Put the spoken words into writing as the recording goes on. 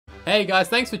Hey guys,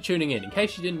 thanks for tuning in. In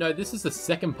case you didn't know, this is the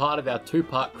second part of our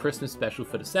two-part Christmas special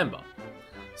for December.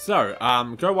 So,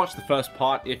 go watch the first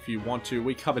part if you want to.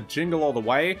 We covered Jingle All the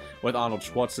Way with Arnold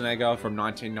Schwarzenegger from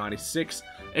 1996.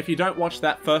 If you don't watch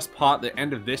that first part, the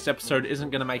end of this episode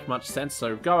isn't going to make much sense,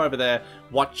 so go over there,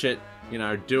 watch it, you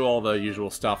know, do all the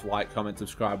usual stuff, like, comment,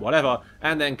 subscribe, whatever,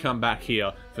 and then come back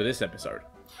here for this episode.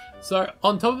 So,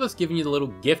 on top of us giving you the little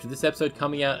gift of this episode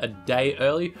coming out a day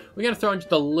early, we're going to throw in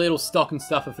just a little stocking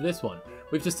stuffer for this one.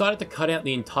 We've decided to cut out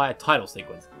the entire title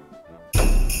sequence.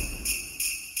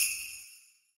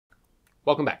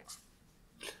 Welcome back.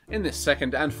 In this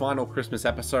second and final Christmas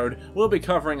episode, we'll be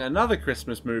covering another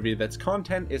Christmas movie that's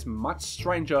content is much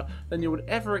stranger than you would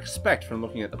ever expect from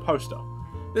looking at the poster.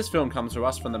 This film comes to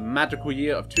us from the magical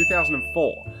year of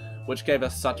 2004, which gave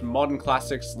us such modern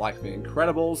classics like The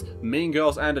Incredibles, Mean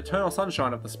Girls, and Eternal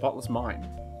Sunshine of the Spotless Mind.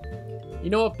 You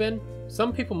know what, Ben?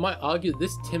 Some people might argue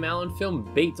this Tim Allen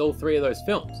film beats all three of those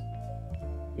films.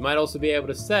 You might also be able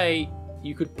to say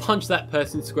you could punch that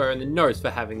person square in the nose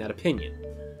for having that opinion.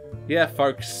 Yeah,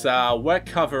 folks, we're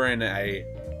covering a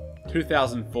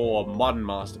 2004 modern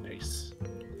masterpiece,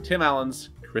 Tim Allen's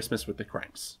Christmas with the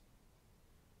Kranks.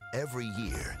 Every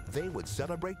year, they would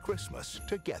celebrate Christmas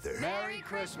together. Merry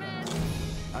Christmas!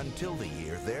 Until the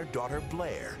year their daughter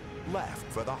Blair left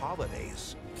for the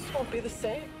holidays. This won't be the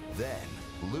same. Then,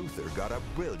 Luther got a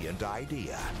brilliant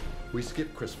idea. We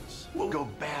skip Christmas. We'll go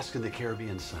bask in the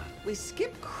Caribbean sun. We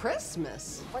skip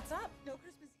Christmas. What's up? No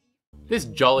Christmas Eve. This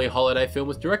jolly holiday film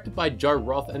was directed by Joe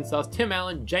Roth and stars Tim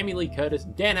Allen, Jamie Lee Curtis,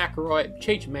 Dan Aykroyd,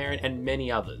 Cheech Marin, and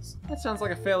many others. That sounds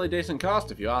like a fairly decent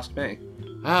cast if you ask me.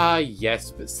 Ah, yes,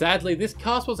 but sadly, this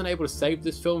cast wasn't able to save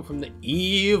this film from the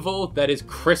evil that is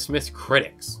Christmas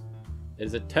critics. It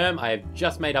is a term I have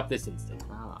just made up this instant.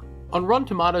 On Rotten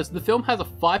Tomatoes, the film has a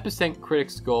 5%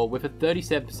 critic score with a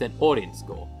 37% audience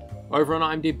score. Over on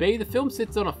IMDb, the film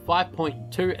sits on a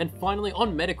 5.2, and finally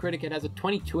on Metacritic it has a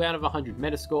 22 out of 100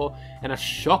 Metascore and a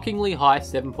shockingly high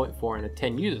 7.4 out of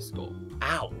 10 user score.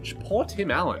 Ouch, poor Tim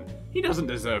Allen. He doesn't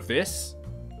deserve this.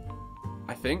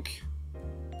 I think.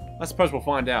 I suppose we'll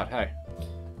find out, hey.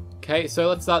 Okay, so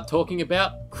let's start talking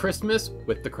about Christmas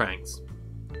with the Kranks.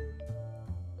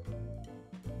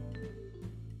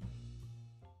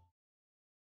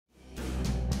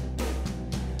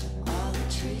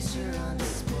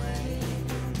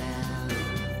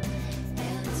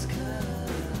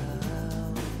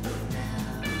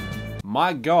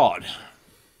 My God.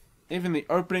 Even the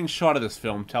opening shot of this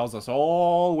film tells us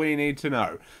all we need to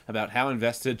know about how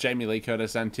invested Jamie Lee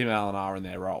Curtis and Tim Allen are in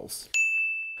their roles.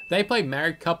 They play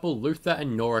married couple Luther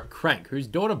and Nora Krank, whose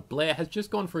daughter Blair has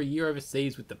just gone for a year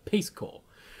overseas with the Peace Corps.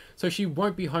 So she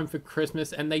won't be home for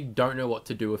Christmas and they don't know what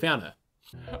to do without her.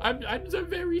 I'm so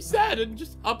very sad and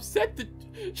just upset that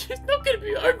she's not going to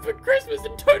be home for Christmas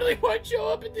and totally won't show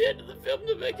up at the end of the film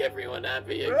to make everyone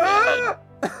happy again.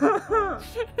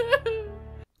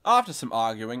 After some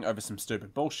arguing over some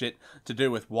stupid bullshit to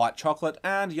do with white chocolate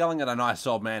and yelling at a nice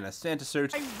old man in a Santa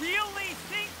suit, I really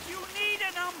think you need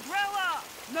an umbrella!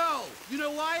 No! You know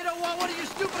why I don't want one of your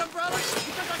stupid umbrellas?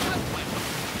 Because I got one!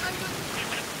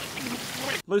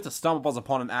 Luther stumbles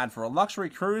upon an ad for a luxury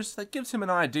cruise that gives him an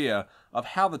idea of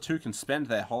how the two can spend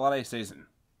their holiday season.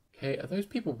 Okay, are those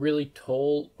people really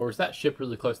tall, or is that ship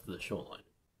really close to the shoreline?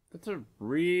 That's a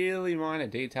really minor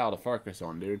detail to focus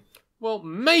on, dude. Well,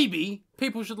 maybe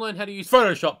people should learn how to use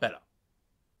Photoshop better.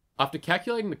 After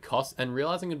calculating the costs and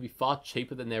realizing it would be far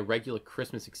cheaper than their regular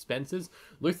Christmas expenses,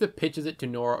 Luther pitches it to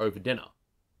Nora over dinner.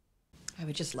 I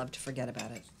would just love to forget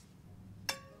about it.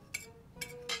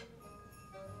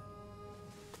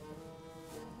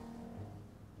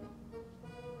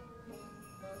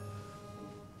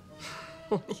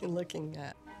 What are you looking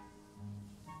at?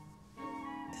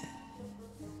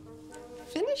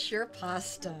 Finish your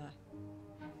pasta.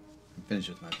 I'm finished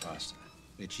with my pasta.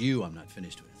 It's you I'm not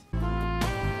finished with.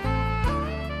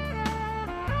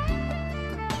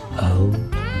 Oh,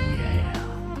 yeah.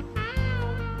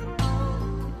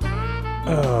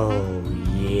 Oh,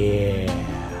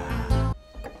 yeah.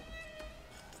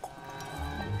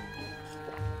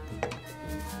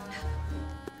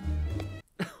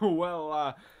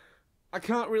 Well, I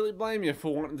can't really blame you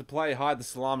for wanting to play hide the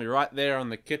salami right there on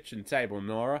the kitchen table,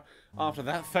 Nora. After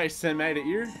that face they made at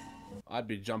you, I'd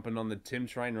be jumping on the Tim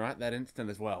train right that instant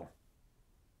as well.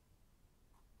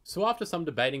 So after some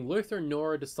debating, Luther and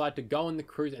Nora decide to go on the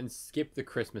cruise and skip the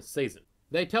Christmas season.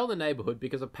 They tell the neighborhood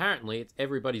because apparently it's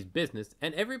everybody's business,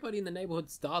 and everybody in the neighborhood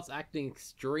starts acting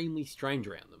extremely strange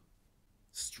around them.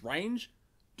 Strange?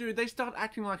 Dude, they start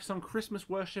acting like some Christmas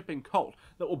worshipping cult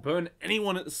that will burn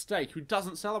anyone at the stake who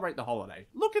doesn't celebrate the holiday.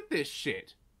 Look at this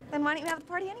shit. Then why don't you have the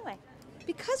party anyway?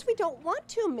 Because we don't want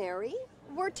to, Mary.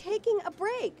 We're taking a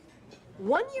break.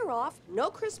 1 year off, no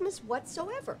Christmas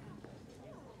whatsoever.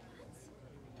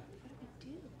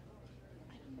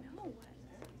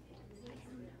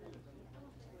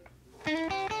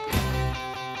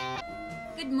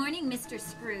 Good morning, Mr.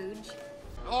 Scrooge.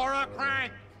 Nora,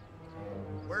 Crank!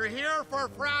 We're here for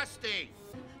Frosty!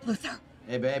 Luther,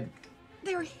 Hey, babe.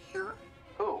 they're here.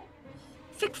 Who?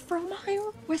 Vic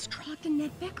Frohmeyer, Wes Trogdon,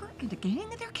 Ned Becker, and a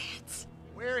gang of their kids.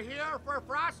 We're here for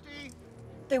Frosty!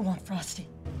 They want Frosty.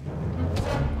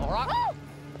 Nora?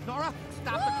 Nora,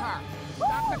 stop the car!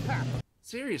 Stop the car!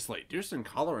 Seriously, do some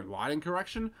color and lighting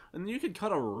correction, and you could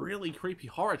cut a really creepy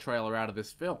horror trailer out of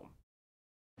this film.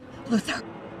 Luther,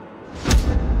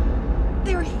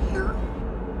 they're here.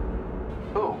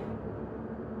 Who?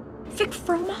 Vic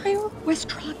Frohmeyer, Wes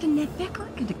Trogdon, Ned Becker,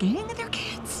 and a gang of their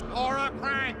kids. Nora,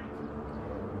 Crank!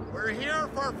 We're here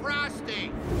for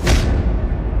Frosty!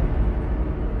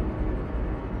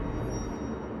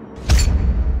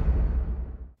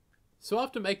 So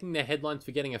after making their headlines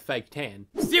for getting a fake tan,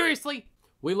 seriously,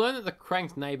 we learn that the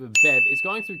Crank's neighbor Bev is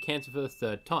going through cancer for the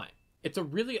 3rd time. It's a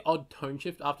really odd tone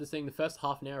shift after seeing the first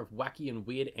half an hour of wacky and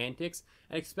weird antics,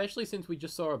 and especially since we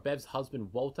just saw Bev's husband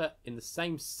Walter in the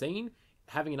same scene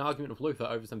having an argument with Luther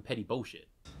over some petty bullshit.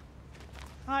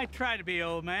 I try to be,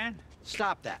 old man.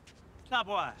 Stop that. Stop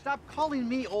what? Stop calling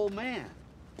me old man.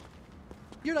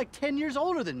 You're like 10 years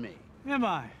older than me. Am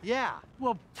I? Yeah.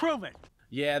 Well, prove it.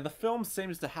 Yeah, the film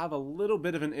seems to have a little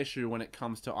bit of an issue when it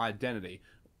comes to identity,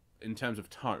 in terms of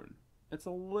tone. It's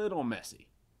a little messy.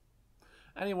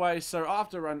 Anyway, so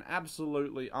after an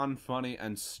absolutely unfunny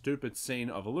and stupid scene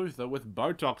of Luther with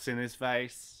Botox in his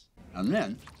face... And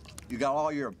then, you got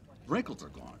all your wrinkles are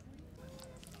gone.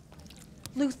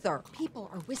 Luther, people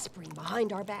are whispering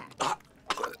behind our back.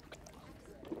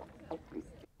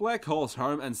 Blair calls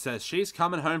home and says she's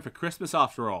coming home for Christmas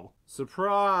after all.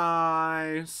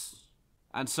 Surprise!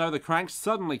 And so the Cranks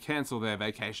suddenly cancel their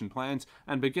vacation plans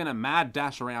and begin a mad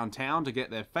dash around town to get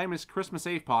their famous Christmas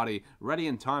Eve party ready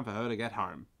in time for her to get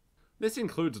home. This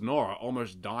includes Nora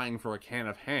almost dying for a can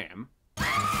of ham.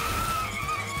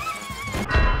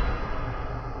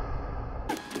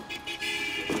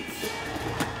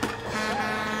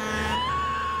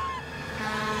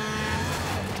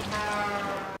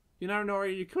 You know,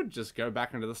 Nora, you could just go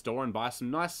back into the store and buy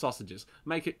some nice sausages.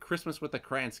 Make it Christmas with the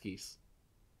Kranskys.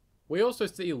 We also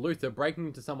see Luther breaking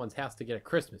into someone's house to get a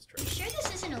Christmas tree. Sure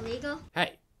this isn't illegal?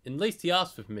 Hey, at least he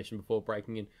asked for permission before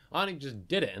breaking in. Arnie just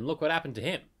did it, and look what happened to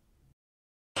him.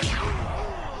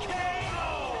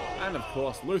 And of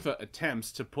course, Luther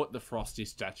attempts to put the Frosty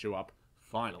statue up,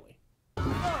 finally.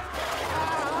 What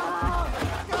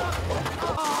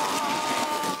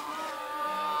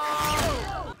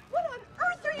on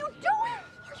earth are you doing?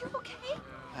 Are you okay?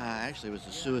 Actually, it was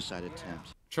a suicide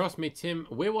attempt. Trust me, Tim,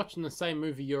 we're watching the same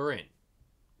movie you're in.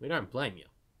 We don't blame you.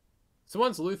 So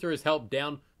once Luther is helped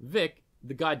down, Vic,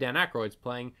 the guy Dan Aykroyd's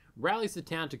playing, rallies the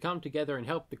town to come together and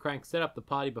help the Cranks set up the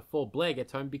party before Blair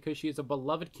gets home because she is a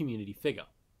beloved community figure.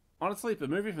 Honestly, the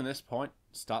movie from this point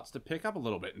starts to pick up a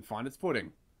little bit and find its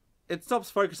footing. It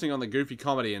stops focusing on the goofy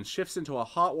comedy and shifts into a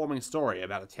heartwarming story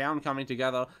about a town coming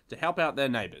together to help out their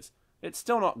neighbours. It's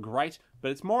still not great, but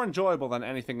it's more enjoyable than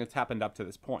anything that's happened up to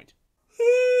this point.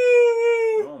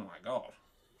 Oh my god.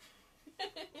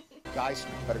 Guys,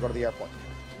 better go to the airport.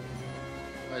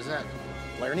 Why's that?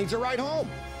 Blair needs a ride home.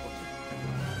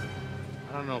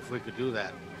 I don't know if we could do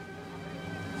that.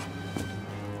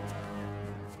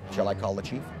 Shall I call the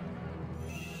chief?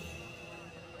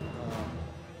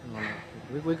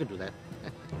 We could do that.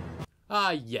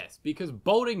 Yes, because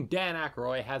bolding Dan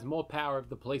Aykroyd has more power over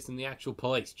the police than the actual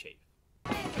police chief.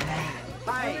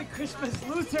 Merry Christmas,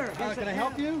 Luther. Can I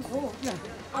help you? Oh, yeah.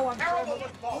 Oh, I'm sorry.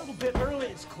 A little bit early.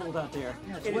 It's cold out there.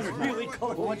 It is really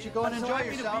cold. Well, why don't you go and I'm so enjoy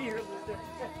happy yourself? To be here, Luther.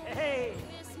 Hey,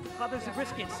 Father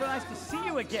Zabriskie, it's so nice to see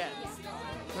you again.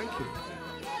 Thank you.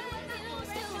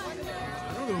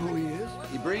 I don't know who he is.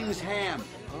 He brings ham.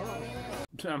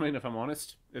 I mean, if I'm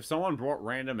honest, if someone brought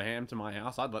random ham to my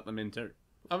house, I'd let them in too.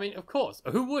 I mean, of course,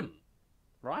 who wouldn't?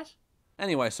 Right?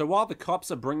 Anyway, so while the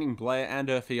cops are bringing Blair and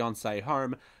her fiancé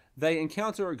home, they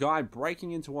encounter a guy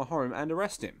breaking into a home and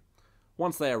arrest him.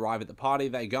 Once they arrive at the party,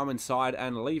 they go inside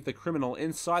and leave the criminal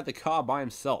inside the car by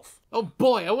himself. Oh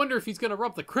boy, I wonder if he's gonna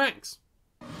rob the Cranks.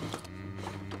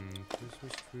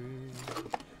 Christmas tree.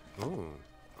 Oh,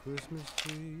 Christmas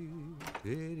tree.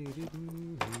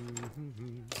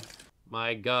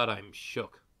 My god, I'm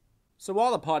shook. So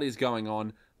while the party's going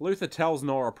on, Luther tells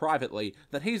Nora privately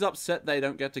that he's upset they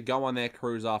don't get to go on their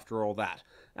cruise after all that,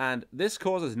 and this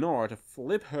causes Nora to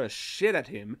flip her shit at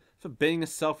him for being a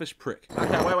selfish prick.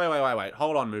 Okay, wait.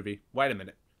 Hold on, movie. Wait a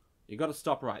minute. You gotta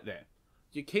stop right there.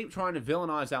 You keep trying to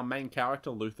villainize our main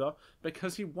character, Luther,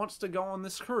 because he wants to go on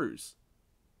this cruise.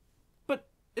 But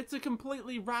it's a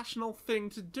completely rational thing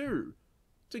to do.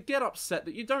 To get upset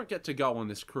that you don't get to go on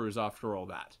this cruise after all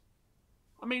that.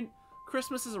 I mean,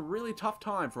 Christmas is a really tough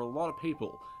time for a lot of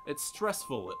people. It's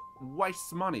stressful, it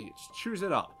wastes money, chews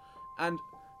it up. And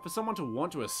for someone to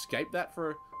want to escape that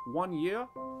for 1 year?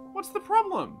 What's the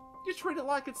problem? You treat it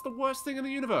like it's the worst thing in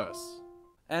the universe.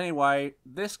 Anyway,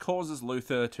 this causes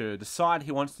Luther to decide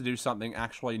he wants to do something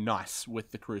actually nice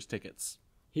with the cruise tickets.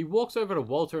 He walks over to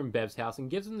Walter and Bev's house and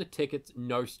gives them the tickets,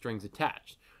 no strings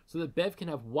attached, so that Bev can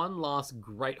have one last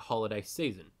great holiday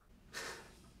season.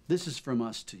 This is from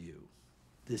us to you.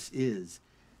 This is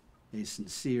a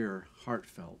sincere,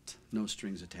 heartfelt, no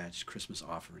strings attached Christmas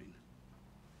offering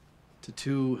to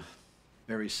two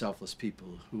very selfless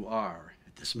people who are,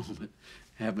 at this moment,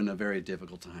 having a very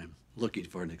difficult time looking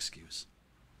for an excuse.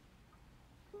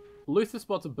 Luther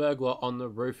spots a burglar on the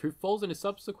roof who falls and is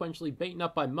subsequently beaten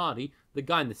up by Marty, the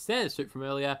guy in the Santa suit from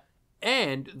earlier,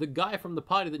 and the guy from the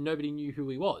party that nobody knew who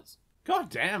he was. God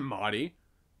damn, Marty.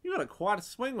 You got quite a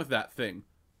swing with that thing.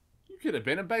 You could have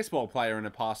been a baseball player in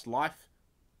a past life.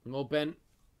 Well, Ben,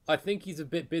 I think he's a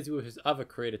bit busy with his other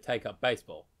career to take up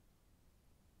baseball.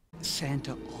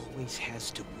 Santa always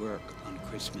has to work on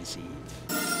Christmas Eve.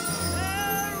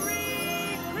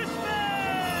 Merry Christmas!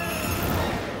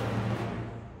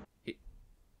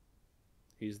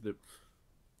 He's the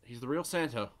real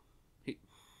Santa.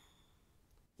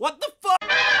 What the fuck?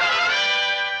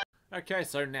 Okay,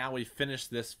 so now we've finished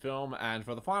this film, and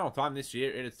for the final time this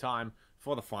year, it is time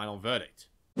for the final verdict.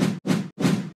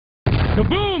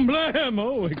 Kaboom, blam!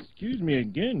 Oh, excuse me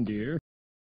again, dear.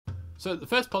 So the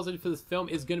first positive for this film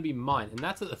is going to be mine, and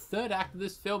that's that the third act of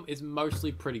this film is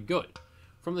mostly pretty good.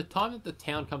 From the time that the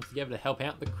town comes together to help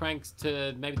out the Kranks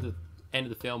to maybe the end of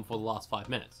the film for the last 5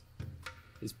 minutes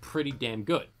is pretty damn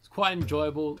good. It's quite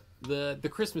enjoyable. The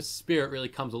Christmas spirit really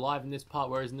comes alive in this part,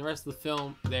 whereas in the rest of the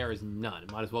film, there is none.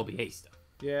 It might as well be Easter.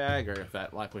 Yeah, I agree with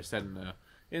that. Like we said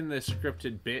in the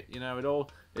scripted bit, you know,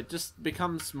 it just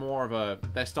becomes more of a...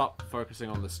 They stop focusing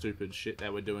on the stupid shit they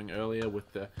were doing earlier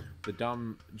with the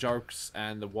dumb jokes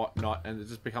and the whatnot, and it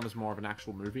just becomes more of an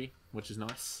actual movie, which is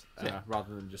nice,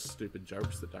 rather than just stupid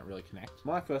jokes that don't really connect.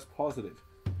 My first positive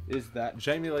is that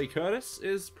Jamie Lee Curtis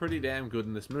is pretty damn good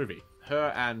in this movie.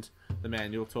 Her and the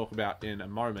man you'll talk about in a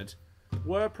moment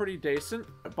were pretty decent,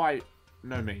 by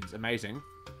no means amazing,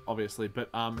 obviously, but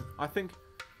I think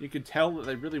you could tell that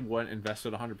they really weren't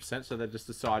invested 100%, so they just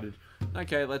decided,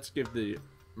 okay, let's give the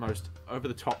most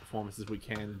over-the-top performances we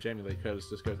can, and Jamie Lee Curtis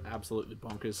just goes absolutely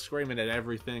bonkers, screaming at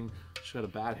everything. She's got a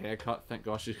bad haircut, thank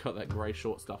gosh she's got that grey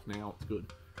short stuff now, it's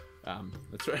good.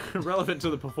 It's relevant to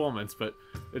the performance, but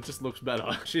it just looks better.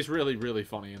 She's really, really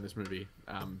funny in this movie.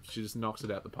 She just knocks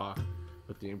it out the park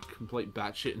with the complete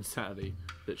batshit insanity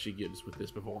that she gives with this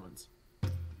performance.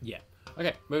 Yeah.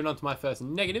 Okay, moving on to my first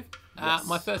negative. Yes.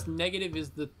 My first negative is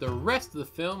that the rest of the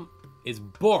film is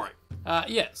boring.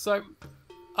 Yeah, so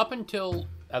up until,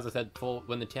 as I said before,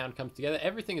 when the town comes together,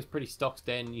 everything is pretty stock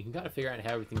standard and you can kind of figure out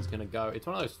how everything's going to go. It's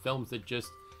one of those films that just...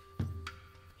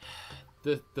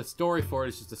 The story for it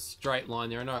is just a straight line.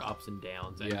 There are no ups and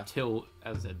downs until,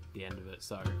 as I said, the end of it.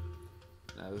 So,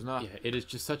 no, there's not. Yeah, it is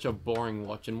just such a boring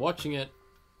watch. And watching it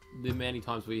the many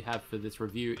times we have for this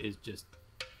review is just...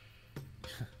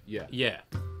 Yeah.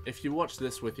 If you watch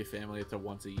this with your family, it's a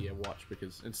once-a-year watch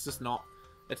because it's just not...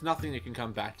 It's nothing you can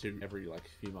come back to every,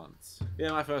 few months.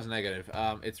 Yeah, my first negative.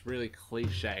 It's really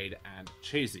cliched and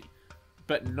cheesy.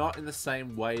 But not in the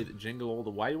same way that Jingle All the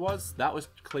Way was. That was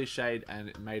cliched and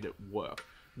it made it work.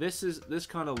 This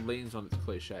kind of leans on its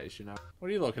cliches, you know. What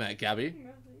are you looking at, Gabby?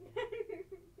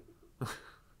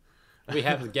 We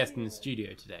have a guest in the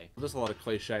studio today. There's a lot of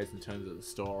cliches in terms of the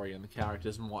story and the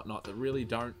characters and whatnot that really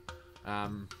don't, I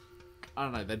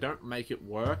don't know, they don't make it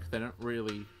work. They don't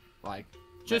really,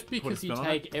 Just because you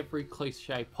take every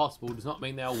cliche possible does not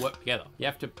mean they all work together. You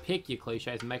have to pick your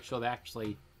cliches and make sure they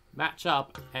actually match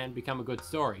up and become a good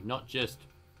story, not just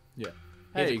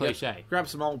hey, a cliche. Grab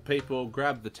some old people,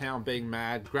 grab the town being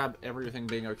mad, grab everything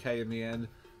being okay in the end.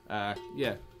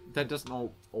 Yeah, that doesn't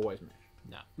always match.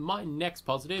 No. My next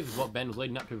positive is what Ben was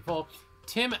leading up to before.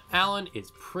 Tim Allen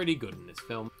is pretty good in this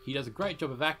film. He does a great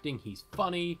job of acting. He's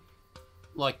funny.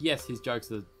 Yes, his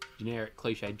jokes are generic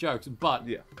cliche jokes, but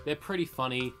they're pretty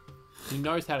funny. He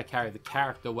knows how to carry the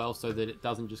character well so that it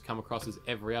doesn't just come across as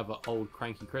every other old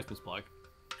cranky Christmas bloke.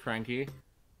 Kranky.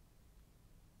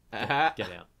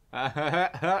 Get out.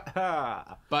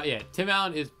 But yeah, Tim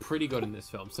Allen is pretty good in this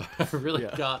film, so I really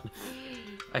can't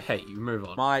I hate you. Move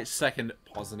on. My second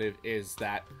positive is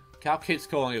that Cal keeps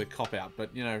calling it a cop-out,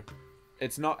 but, you know,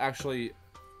 it's not actually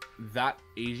that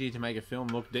easy to make a film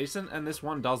look decent, and this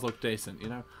one does look decent, you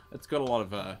know? It's got a lot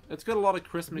of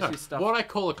Christmassy stuff. What I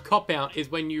call a cop-out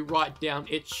is when you write down,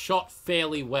 it's shot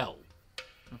fairly well.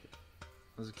 Okay.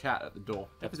 There's a cat at the door.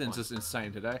 Everything's just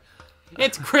insane today.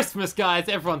 It's Christmas, guys.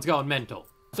 Everyone's going mental.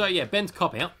 So, yeah, Ben's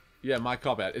cop-out. Yeah, my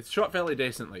cop-out. It's shot fairly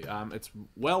decently. It's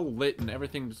well lit and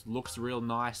everything just looks real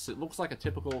nice. It looks like a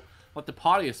typical... Like, the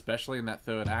party, especially in that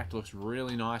third act, looks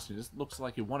really nice. It just looks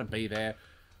like you want to be there.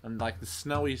 And, like, the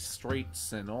snowy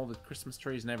streets and all the Christmas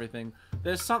trees and everything.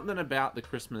 There's something about the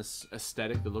Christmas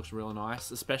aesthetic that looks really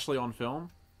nice, especially on film,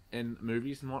 in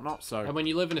movies and whatnot. So, and when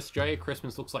you live in Australia,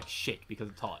 Christmas looks like shit because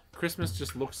it's hot. Christmas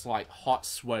just looks like hot,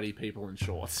 sweaty people in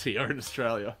shorts here in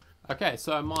Australia. Okay,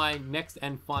 so my next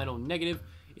and final negative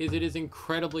is it is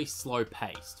incredibly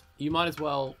slow-paced. You might as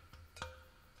well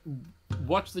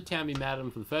watch the town be mad at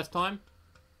them for the first time.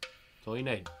 That's all you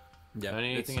need. Yeah, Don't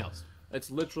need anything else.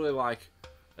 It's literally like...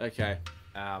 Okay,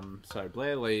 so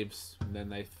Blair leaves, and then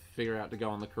they figure out to go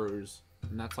on the cruise,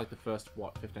 and that's like the first,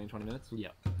 what, 15, 20 minutes? Yeah,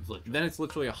 then it's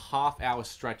literally a half-hour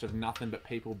stretch of nothing but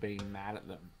people being mad at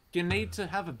them. You need to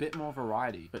have a bit more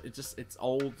variety, but it's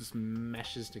all just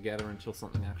meshes together until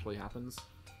something actually happens.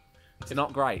 It's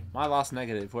not great. My last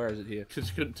negative, where is it here?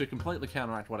 To completely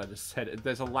counteract what I just said,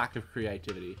 there's a lack of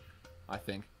creativity, I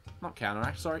think. Not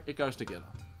counteract, sorry, it goes together.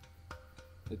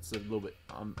 It's a little bit,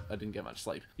 I didn't get much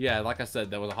sleep. Yeah, like I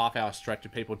said, there was a half-hour stretch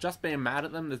of people just being mad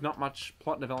at them. There's not much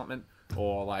plot development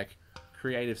or, like,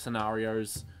 creative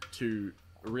scenarios to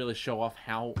really show off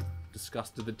how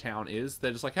disgusted the town is.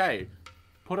 They're just like, hey,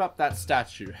 put up that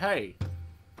statue. Hey,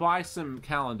 buy some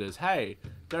calendars. Hey,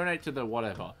 donate to the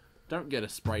whatever. Don't get a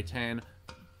spray tan.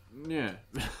 Yeah.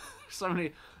 So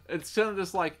many, it's kind of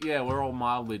just like, yeah, we're all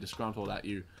mildly disgruntled at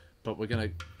you, but we're going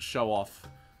to show off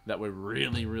that we're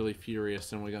really, really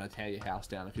furious and we're going to tear your house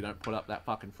down if you don't put up that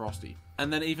fucking Frosty.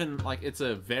 And then even, like, it's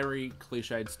a very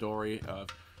cliched story of,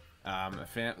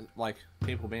 like,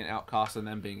 people being outcast and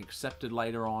then being accepted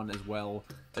later on as well.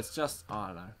 It's just, I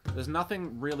don't know. There's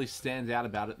nothing really stands out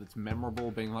about it that's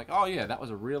memorable, being like, oh yeah, that was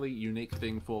a really unique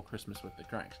thing for Christmas with the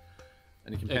Kranks.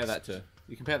 And you compare that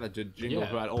to Jingle,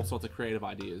 who had all sorts of creative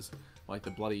ideas, like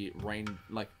the bloody rain,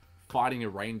 like, fighting a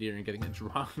reindeer and getting it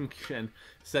drunk and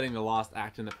setting the last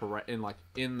act in the parade,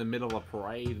 in the middle of a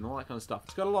parade and all that kind of stuff.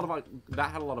 It's got a lot of, that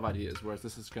had a lot of ideas, whereas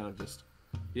this is kind of just,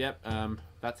 yep,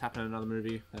 that's happened in another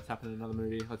movie, that's happened in another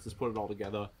movie, let's just put it all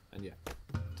together, and yeah.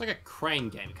 It's like a crane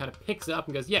game. It kind of picks it up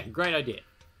and goes, yeah, great idea.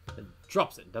 And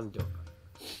drops it, doesn't do it.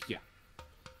 Yeah.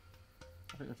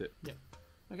 I think that's it. Yeah.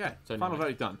 Okay, so final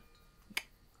verdict done.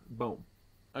 Boom.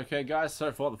 Okay, guys,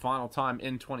 so for the final time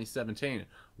in 2017,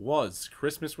 was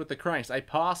Christmas with the Kranks a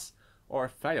pass or a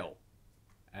fail?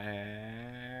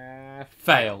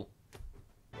 Fail.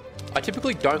 I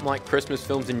typically don't like Christmas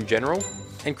films in general,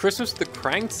 and Christmas with the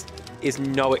Kranks is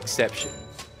no exception.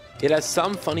 It has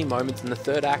some funny moments and the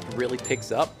third act really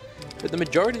picks up, but the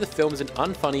majority of the film is an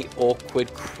unfunny,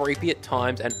 awkward, creepy at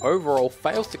times, and overall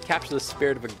fails to capture the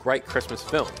spirit of a great Christmas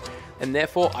film, and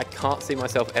therefore I can't see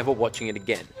myself ever watching it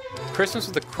again. Christmas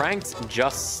with the Kranks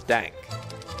just stank.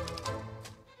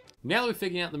 Now that we've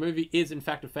figured out the movie is in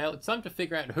fact a fail, it's time to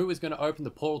figure out who is going to open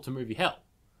the portal to movie hell.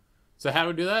 So how do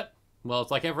we do that? Well, it's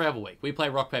like every other week. We play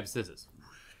rock, paper, scissors.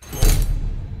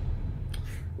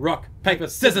 Rock, paper,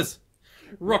 scissors!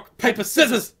 Rock, paper,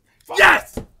 scissors!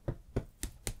 Yes!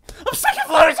 I'm sick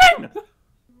of losing!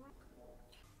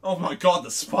 Oh my god,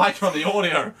 the spike on the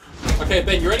audio! Okay,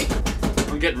 Ben, you ready?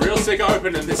 I'm getting real sick of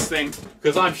opening this thing.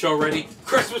 Because I'm sure ready.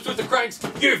 Christmas with the Kranks,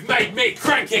 you've made me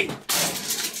cranky!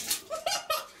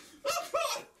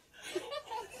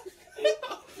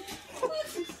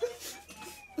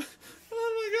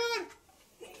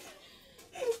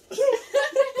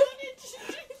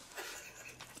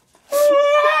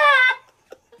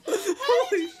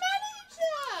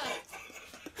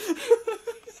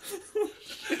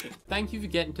 Thank you for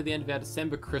getting to the end of our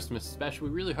December Christmas special.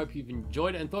 We really hope you've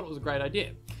enjoyed it and thought it was a great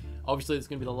idea. Obviously, this is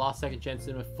going to be the last Second Chance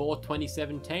Cinema for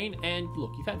 2017, and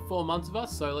look, you've had 4 months of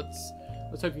us, so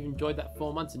let's hope you've enjoyed that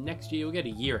 4 months, and next year we'll get a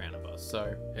year out of us,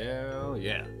 so... Hell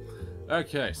yeah.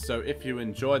 Okay, so if you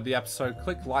enjoyed the episode,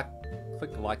 click the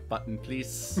like button,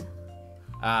 please.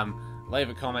 Leave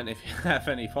a comment if you have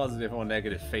any positive or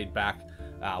negative feedback.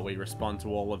 We respond to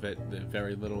all of it, the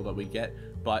very little that we get,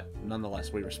 but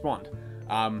nonetheless, we respond.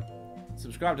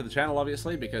 Subscribe to the channel,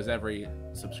 obviously, because every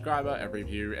subscriber, every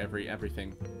view,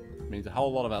 everything means a hell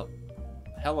of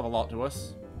a lot to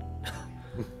us.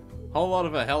 Whole lot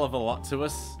of a hell of a lot to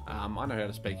us. I know how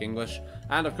to speak English.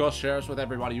 And of course, share us with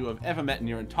everybody you have ever met in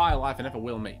your entire life and ever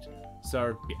will meet.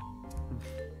 So, yeah.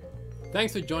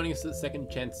 Thanks for joining us at Second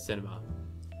Chance Cinema.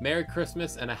 Merry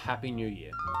Christmas and a Happy New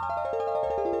Year.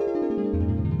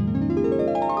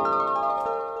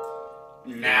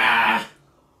 Nah.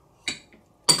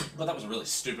 Well, that was a really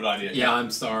stupid idea. Yeah,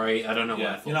 I'm sorry. I don't know why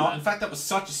I thought You know what? that. In fact, that was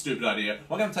such a stupid idea.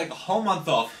 We're going to take a whole month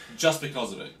off just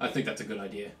because of it. I think that's a good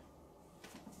idea.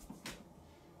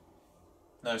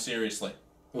 No, seriously.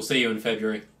 We'll see you in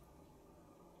February.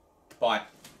 Bye.